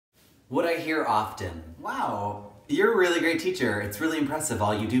What I hear often: wow, you're a really great teacher. It's really impressive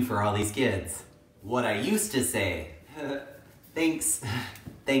all you do for all these kids. What I used to say: thanks,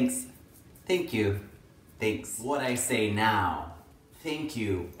 thanks, thank you, thanks. What I say now: thank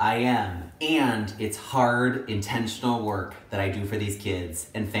you, I am. And it's hard, intentional work that I do for these kids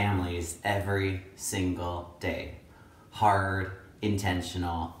and families every single day. Hard,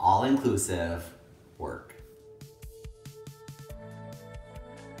 intentional, all-inclusive work.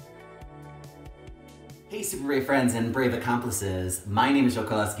 Hey super brave friends and brave accomplices, my name is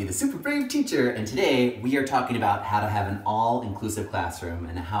Carlovsky, the super brave teacher, and today we are talking about how to have an all-inclusive classroom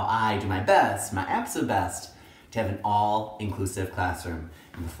and how I do my best, my absolute best, to have an all-inclusive classroom.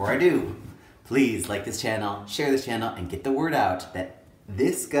 And before I do, please like this channel, share this channel, and get the word out that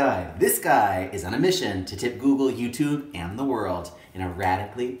this guy is on a mission to tip Google, YouTube, and the world in a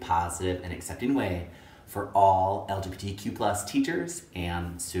radically positive and accepting way for all LGBTQ+ teachers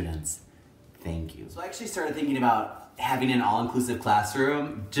and students. Thank you. So I actually started thinking about having an all-inclusive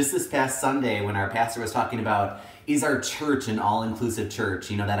classroom just this past Sunday when our pastor was talking about, is our church an all-inclusive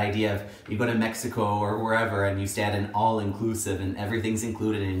church? You know, that idea of you go to Mexico or wherever and you stay at an all-inclusive and everything's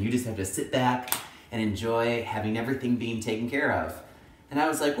included and you just have to sit back and enjoy having everything being taken care of. And I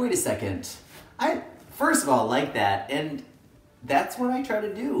was like, wait a second. I, first of all, like that, and that's what I try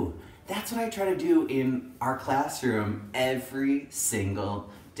to do. That's what I try to do in our classroom every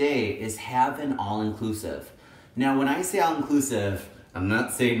single day, is have an all-inclusive. Now, when I say all-inclusive, I'm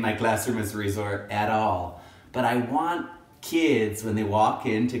not saying my classroom is a resort at all, but I want kids, when they walk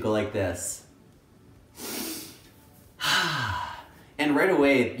in, to go like this. And right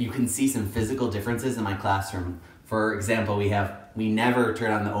away, you can see some physical differences in my classroom. For example, we never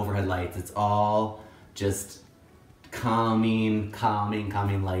turn on the overhead lights. It's all just calming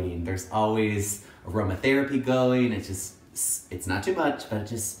lighting. There's always aromatherapy going. It's not too much, but it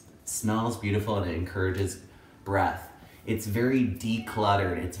just smells beautiful and it encourages breath. It's very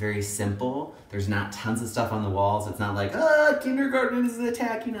decluttered. It's very simple. There's not tons of stuff on the walls. It's not like, kindergarten is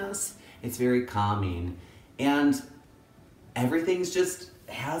attacking us. It's very calming. And everything's just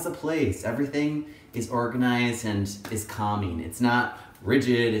has a place. Everything is organized and is calming. It's not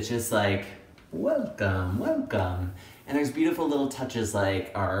rigid. It's just like, welcome, welcome. And there's beautiful little touches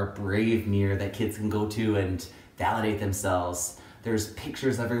like our Brave mirror that kids can go to and validate themselves. There's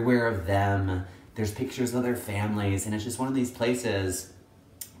pictures everywhere of them. There's pictures of their families. And it's just one of these places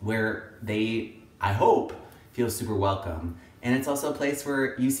where they, I hope, feel super welcome. And it's also a place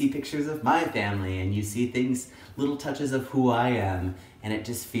where you see pictures of my family and you see things, little touches of who I am. And it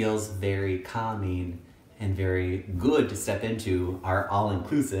just feels very calming and very good to step into our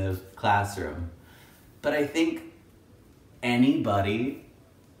all-inclusive classroom. But I think anybody,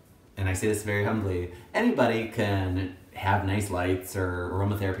 and I say this very humbly, anybody can have nice lights or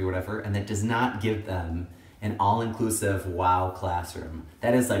aromatherapy or whatever, and that does not give them an all-inclusive wow classroom.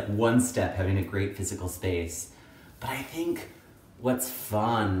 That is like one step, having a great physical space. But I think what's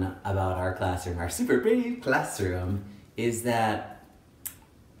fun about our classroom, our super brave classroom, is that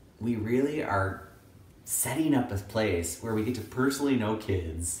we really are setting up a place where we get to personally know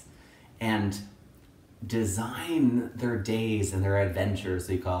kids and design their days and their adventures,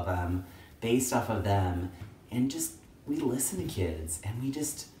 we call them, based off of them. And just, we listen to kids and we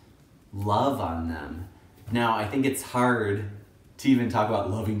just love on them. Now, I think it's hard to even talk about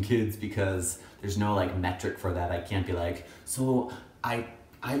loving kids because there's no like metric for that. I can't be like, so I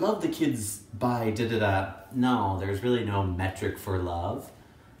love the kids by da-da-da. No, there's really no metric for love.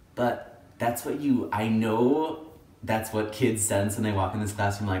 But that's what I know that's what kids sense when they walk in this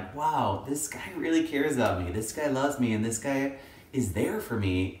classroom, like, wow, this guy really cares about me. This guy loves me, and this guy is there for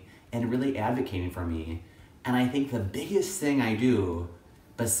me and really advocating for me. And I think the biggest thing I do,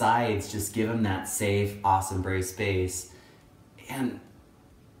 besides just give them that safe, awesome, brave space and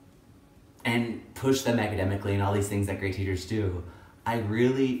push them academically and all these things that great teachers do, I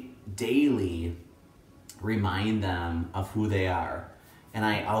really daily remind them of who they are. And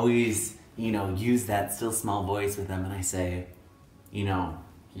I always, use that still small voice with them and I say,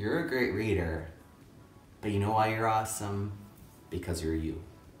 you're a great reader, but you know why you're awesome? Because you're you.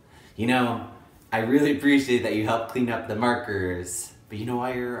 I really appreciate that you helped clean up the markers, but you know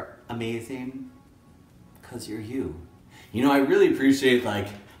why you're amazing? Because you're you. I really appreciate like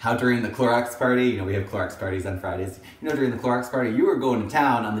how during the Clorox party, we have Clorox parties on Fridays, during the Clorox party, you were going to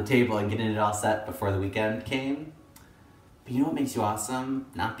town on the table and getting it all set before the weekend came. But you know what makes you awesome?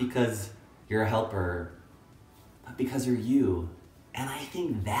 Not because you're a helper, but because you're you. And I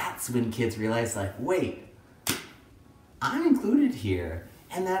think that's when kids realize, like, wait, I'm included here.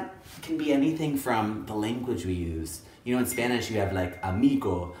 And that can be anything from the language we use. You know, in Spanish you have like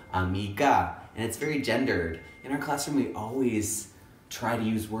amigo, amiga, and it's very gendered. In our classroom we always try to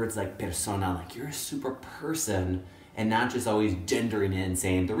use words like persona, like you're a super person, and not just always gendering it and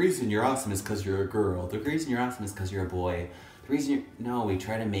saying, the reason you're awesome is because you're a girl, the reason you're awesome is because you're a boy, the reason you're... No, we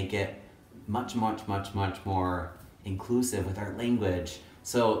try to make it much more inclusive with our language.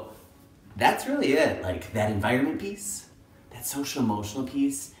 So that's really it, like that environment piece, that social emotional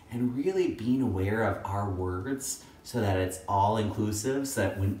piece, and really being aware of our words so that it's all inclusive, so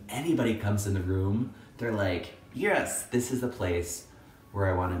that when anybody comes in the room, they're like, yes, this is the place where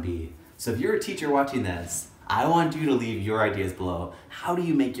I want to be. So if you're a teacher watching this, I want you to leave your ideas below. How do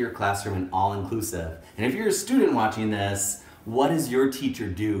you make your classroom an all-inclusive? And if you're a student watching this, what does your teacher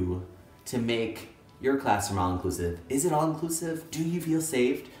do to make your classroom all-inclusive? Is it all-inclusive? Do you feel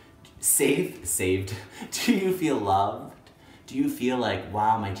saved? Saved? Do you feel loved? Do you feel like,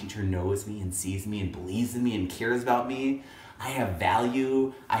 wow, my teacher knows me and sees me and believes in me and cares about me? I have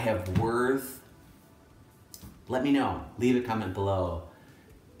value, I have worth. Let me know. Leave a comment below.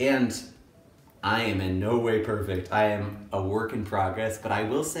 And I am in no way perfect. I am a work in progress, but I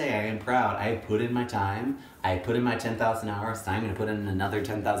will say I am proud. I put in my time. I put in my 10,000 hours. I'm going to put in another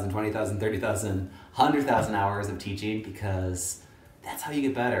 10,000, 20,000, 30,000, 100,000 hours of teaching, because that's how you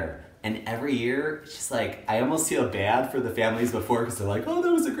get better. And every year, it's just like, I almost feel bad for the families before, because they're like, oh,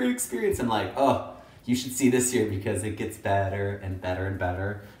 that was a great experience. I'm like, oh, you should see this year, because it gets better and better and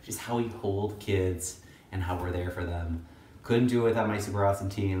better. Just how we hold kids and how we're there for them. Couldn't do it without my super awesome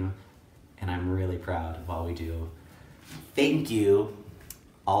team, and I'm really proud of all we do. Thank you,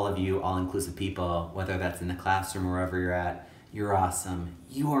 all of you, all-inclusive people, whether that's in the classroom or wherever you're at. You're awesome.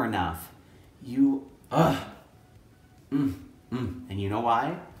 You are enough. And you know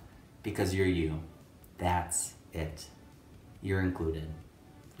why? Because you're you. That's it. You're included.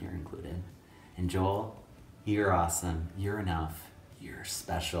 You're included. And Joel, you're awesome. You're enough. You're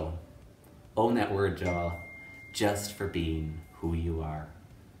special. Own that word, Joel, just for being who you are.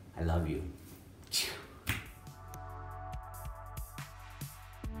 I love you.